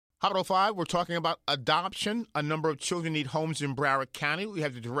Hot 05, we're talking about adoption. A number of children need homes in Broward County. We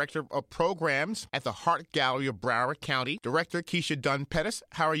have the Director of Programs at the Heart Gallery of Broward County, Director Keisha Dunn-Pettis.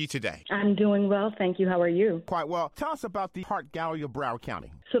 How are you today? I'm doing well, thank you. How are you? Quite well. Tell us about the Heart Gallery of Broward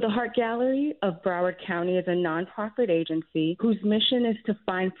County. So the Heart Gallery of Broward County is a nonprofit agency whose mission is to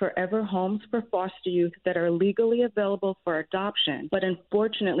find forever homes for foster youth that are legally available for adoption, but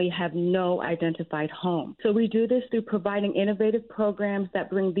unfortunately have no identified home. So we do this through providing innovative programs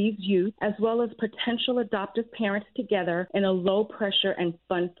that bring these youth, as well as potential adoptive parents, together in a low-pressure and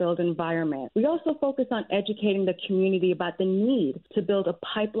fun-filled environment. We also focus on educating the community about the need to build a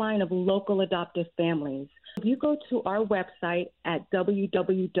pipeline of local adoptive families. If you go to our website at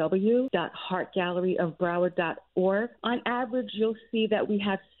www.heartgalleryofbroward.org, on average, you'll see that we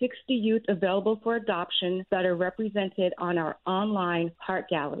have 60 youth available for adoption that are represented on our online Heart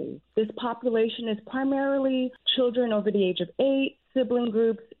Gallery. This population is primarily children over the age of 8, sibling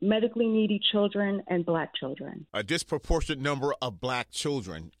groups, medically needy children, and Black children. A disproportionate number of Black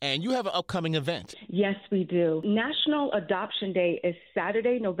children. And you have an upcoming event. Yes, we do. National Adoption Day is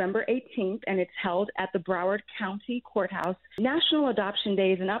Saturday, November 18th, and it's held at the Broward County Courthouse. National Adoption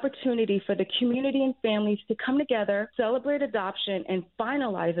Day is an opportunity for the community and families to come together, celebrate adoption, and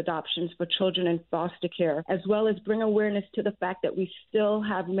finalize adoptions for children in foster care, as well as bring awareness to the fact that we still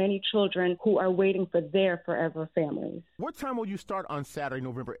have many children who are waiting for their forever families. What time will you start on Saturday,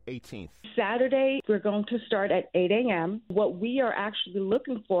 November 18th? Saturday, we're going to start at 8 a.m. What we are actually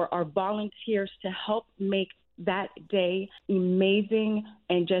looking for are volunteers to help make that day amazing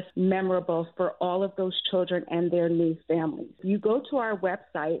and just memorable for all of those children and their new families. You go to our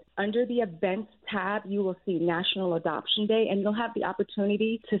website, under the events tab, you will see National Adoption Day, and you'll have the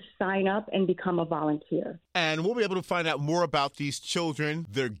opportunity to sign up and become a volunteer. And we'll be able to find out more about these children,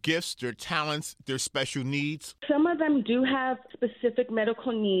 their gifts, their talents, their special needs. Some of them do have specific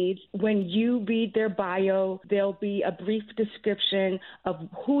medical needs. When you read their bio, there'll be a brief description of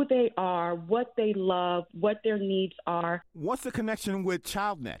who they are, what they love, what their needs are. What's the connection with ChildNet?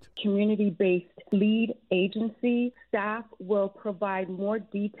 Community-based lead agency staff will provide more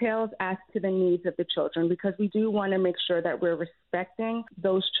details as to the needs of the children, because we do want to make sure that we're respecting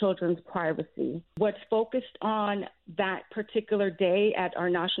those children's privacy. What's focused on that particular day at our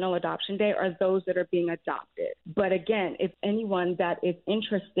National Adoption Day are those that are being adopted. But again, if anyone that is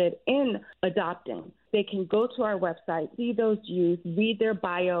interested in adopting, they can go to our website, see those youth, read their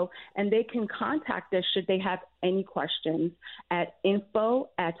bio, and they can contact us should they have any questions at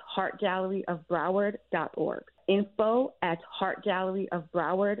info@heartgalleryofbroward.org.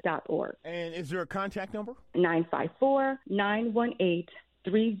 info@heartgalleryofbroward.org. And is there a contact number?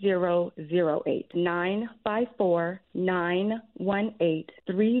 954-918-3008.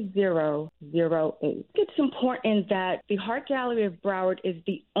 954-918-3008. It's important that the Heart Gallery of Broward is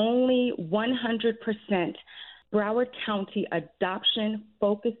the only 100% Broward County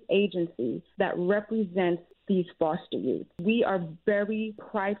adoption-focused agency that represents these foster youth. We are very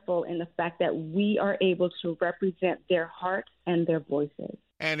prideful in the fact that we are able to represent their hearts and their voices.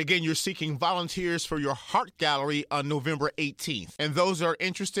 And again, you're seeking volunteers for your Heart Gallery on November 18th. And those that are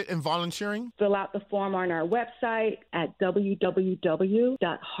interested in volunteering? Fill out the form on our website at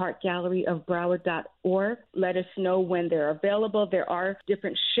www.heartgalleryofbroward.org. Let us know when they're available. There are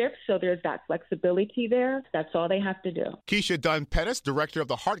different shifts, so there's that flexibility there. That's all they have to do. Keisha Dunn-Pettis, Director of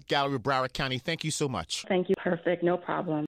the Heart Gallery of Broward County, thank you so much. Thank you. Perfect. No problem.